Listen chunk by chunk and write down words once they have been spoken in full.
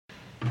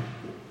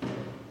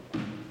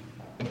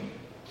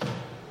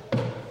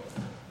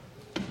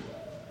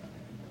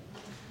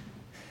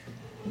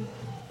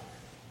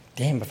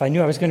Damn, if I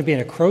knew I was going to be in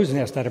a crow's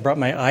nest, I'd have brought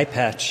my eye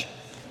patch.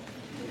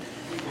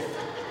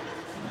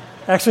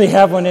 I actually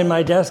have one in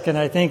my desk, and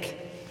I think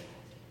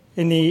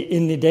in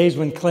the days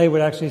when Clay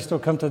would actually still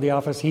come to the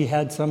office, he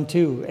had some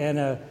too, and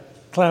a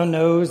clown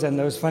nose and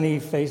those funny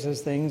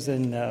faces things.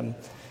 And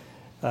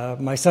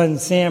my son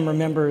Sam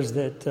remembers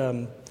that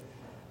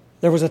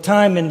there was a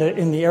time in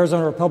the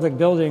Arizona Republic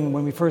building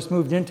when we first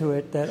moved into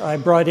it that I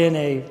brought in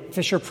a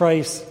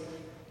Fisher-Price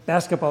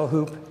basketball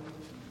hoop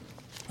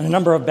and a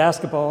number of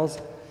basketballs,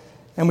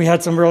 and we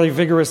had some really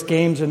vigorous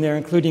games in there,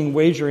 including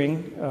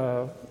wagering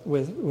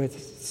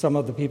with some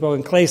of the people.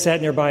 And Clay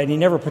sat nearby, and he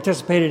never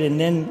participated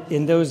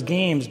in those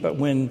games, but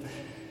when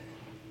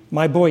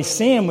my boy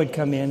Sam would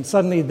come in,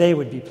 suddenly they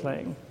would be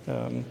playing.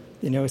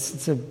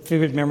 It's a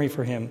vivid memory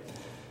for him.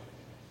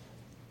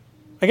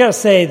 I got to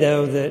say,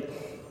 though, that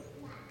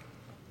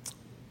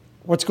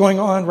what's going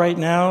on right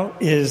now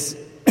is,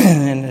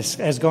 and this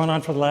has gone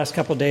on for the last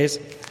couple of days,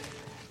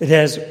 it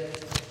has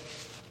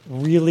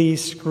really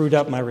screwed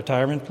up my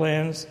retirement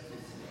plans.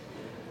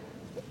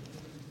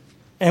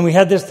 And we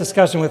had this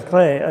discussion with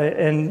Clay,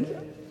 and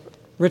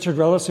Richard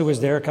Rellis, who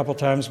was there a couple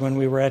times when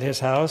we were at his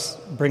house,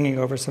 bringing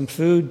over some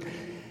food.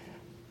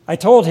 I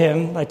told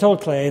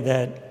Clay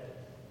that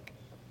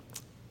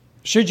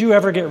should you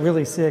ever get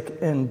really sick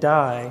and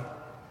die,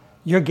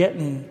 you're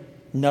getting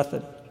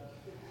nothing.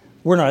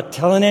 We're not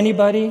telling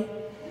anybody.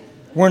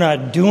 We're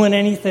not doing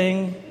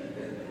anything.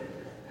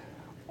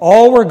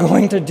 All we're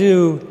going to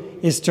do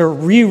is to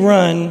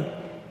rerun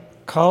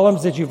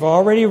columns that you've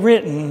already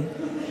written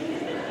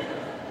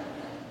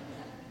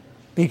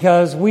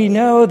because we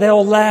know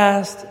they'll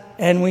last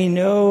and we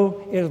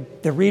know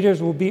the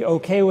readers will be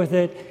okay with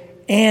it,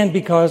 and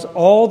because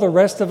all the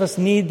rest of us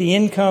need the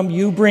income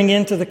you bring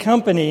into the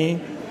company.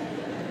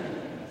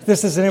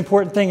 This is an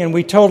important thing, and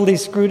we totally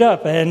screwed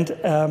up. And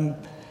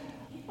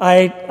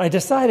I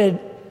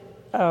decided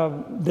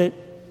that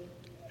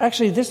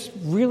actually this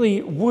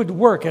really would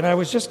work, and I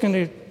was just going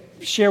to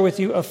share with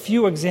you a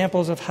few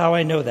examples of how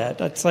I know that.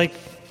 It's like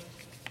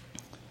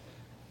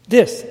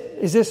this.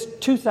 Is this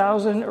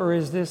 2000 or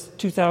is this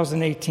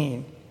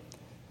 2018?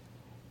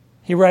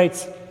 He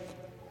writes,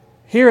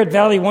 here at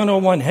Valley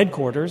 101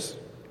 headquarters,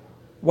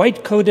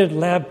 white-coated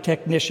lab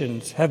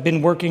technicians have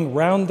been working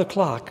round the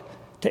clock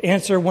to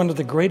answer one of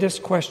the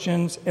greatest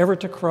questions ever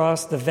to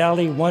cross the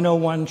Valley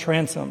 101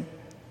 transom.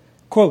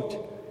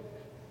 Quote,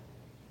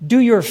 do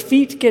your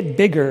feet get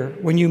bigger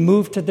when you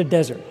move to the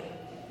desert?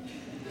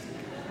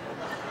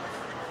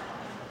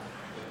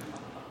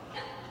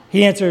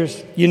 He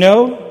answers,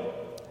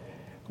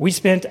 we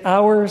spent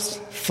hours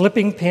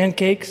flipping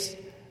pancakes,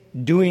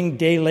 doing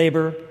day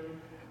labor,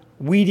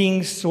 weeding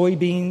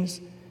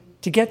soybeans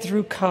to get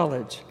through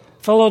college,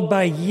 followed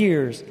by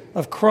years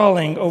of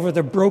crawling over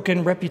the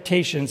broken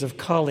reputations of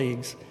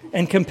colleagues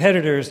and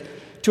competitors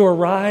to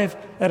arrive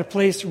at a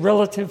place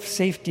relative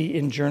safety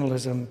in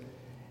journalism.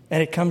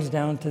 And it comes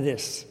down to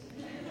this.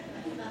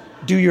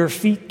 Do your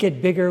feet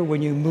get bigger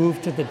when you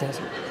move to the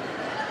desert?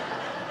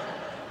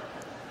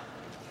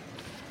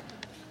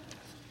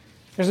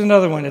 There's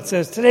another one. It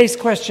says, today's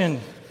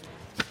question.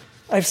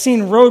 I've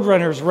seen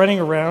roadrunners running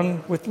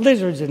around with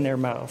lizards in their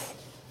mouth.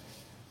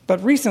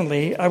 But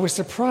recently, I was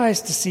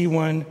surprised to see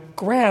one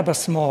grab a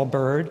small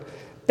bird,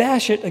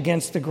 bash it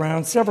against the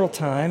ground several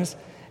times,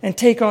 and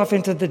take off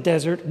into the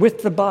desert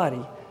with the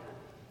body.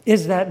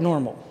 Is that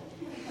normal?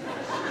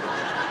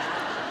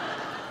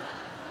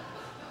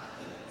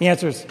 He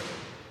answers,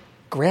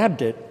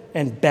 grabbed it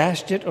and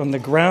bashed it on the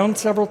ground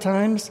several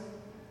times?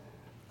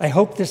 I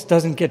hope this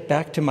doesn't get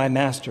back to my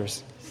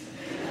masters.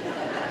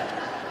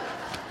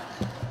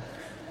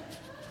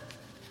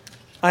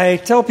 I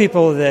tell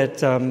people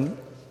that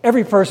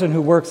every person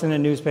who works in a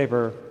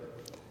newspaper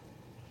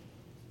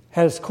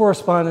has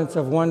correspondence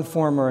of one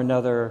form or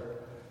another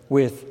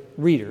with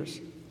readers.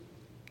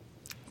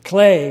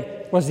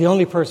 Clay was the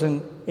only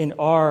person in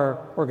our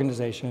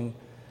organization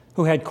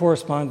who had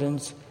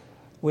correspondence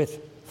with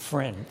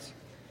friends.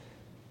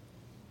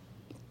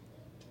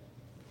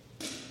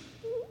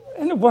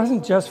 And it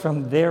wasn't just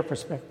from their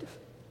perspective.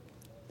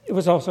 It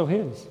was also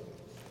his.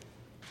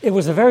 It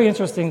was a very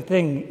interesting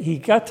thing. He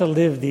got to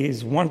live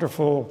these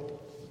wonderful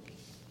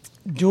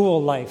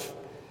dual life,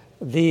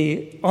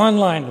 the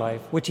online life,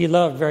 which he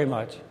loved very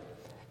much,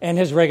 and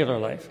his regular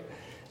life.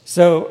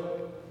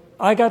 So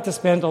I got to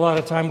spend a lot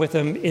of time with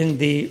him in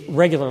the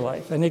regular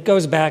life, and it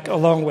goes back a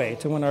long way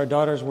to when our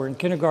daughters were in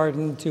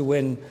kindergarten, to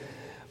when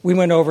we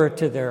went over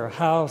to their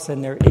house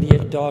and their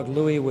idiot dog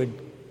Louie would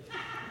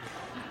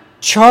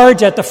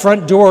charge at the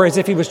front door as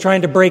if he was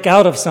trying to break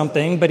out of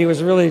something, but he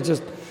was really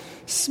just,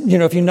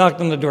 if you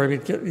knocked on the door,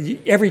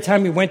 every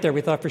time we went there,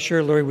 we thought for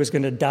sure Louie was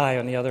going to die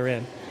on the other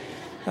end.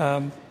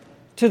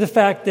 To the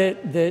fact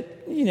that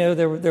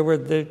there were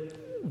the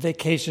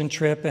vacation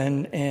trip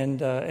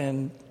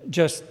and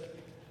just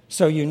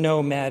so you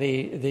know,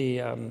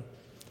 Maddie,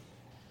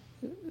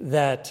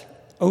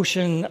 that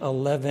Ocean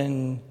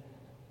 11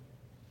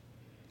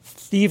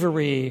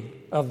 thievery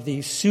of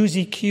the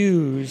Susie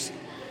Q's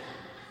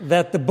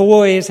that the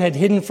boys had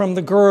hidden from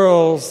the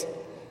girls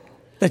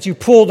that you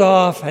pulled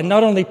off, and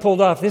not only pulled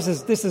off, this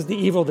is the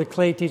evil that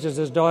Clay teaches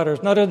his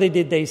daughters. Not only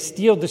did they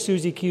steal the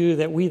Suzy Q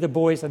that we, the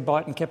boys, had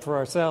bought and kept for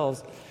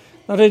ourselves,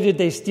 not only did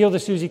they steal the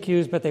Suzy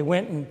Qs, but they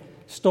went and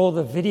stole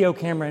the video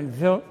camera and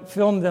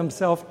filmed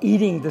themselves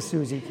eating the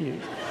Suzy Qs.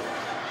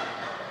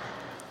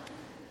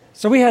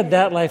 So we had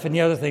that life and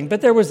the other thing, but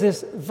there was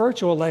this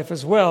virtual life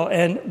as well.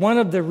 And one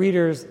of the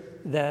readers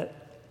that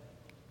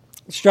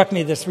struck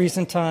me this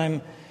recent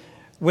time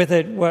with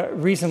it,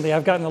 recently,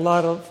 I've gotten a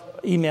lot of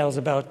emails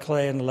about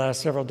Clay in the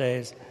last several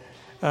days,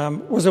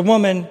 was a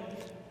woman.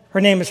 Her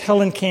name is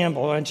Helen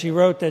Campbell, and she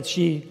wrote that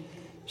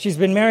she's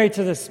been married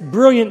to this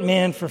brilliant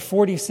man for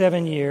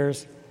 47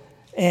 years,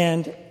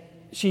 and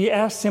she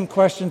asks him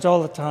questions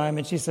all the time,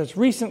 and she says,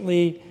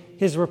 recently,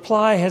 his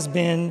reply has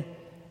been,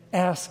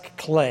 "Ask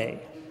Clay."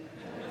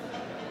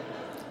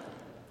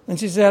 And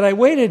she said, "I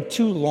waited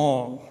too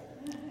long,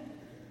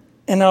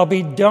 and I'll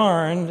be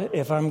darned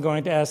if I'm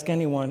going to ask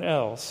anyone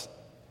else.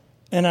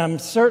 And I'm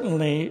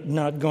certainly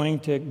not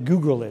going to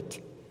Google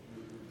it.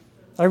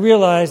 I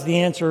realize the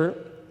answer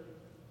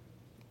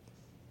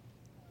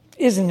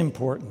isn't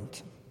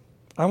important.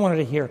 I wanted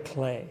to hear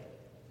Clay."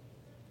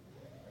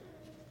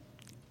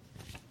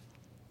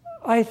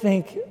 I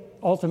think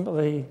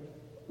ultimately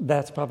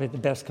that's probably the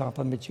best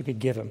compliment you could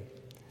give him.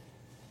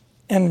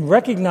 And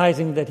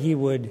recognizing that he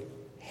would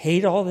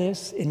hate all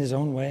this in his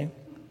own way,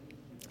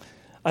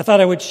 I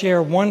thought I would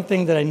share one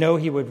thing that I know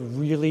he would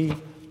really,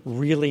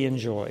 really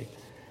enjoy.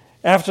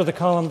 After the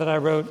column that I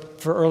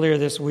wrote for earlier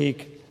this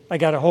week, I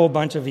got a whole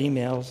bunch of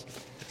emails.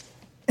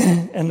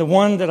 And the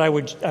one that I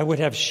would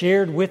have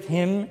shared with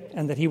him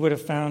and that he would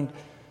have found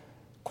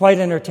quite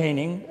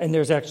entertaining, and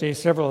there's actually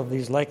several of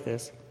these like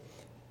this,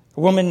 a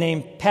woman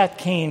named Pat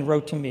Kane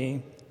wrote to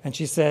me, and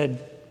she said,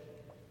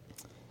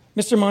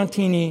 "Mr.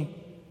 Montini,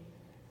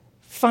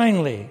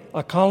 finally,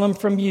 a column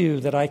from you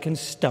that I can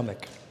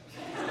stomach."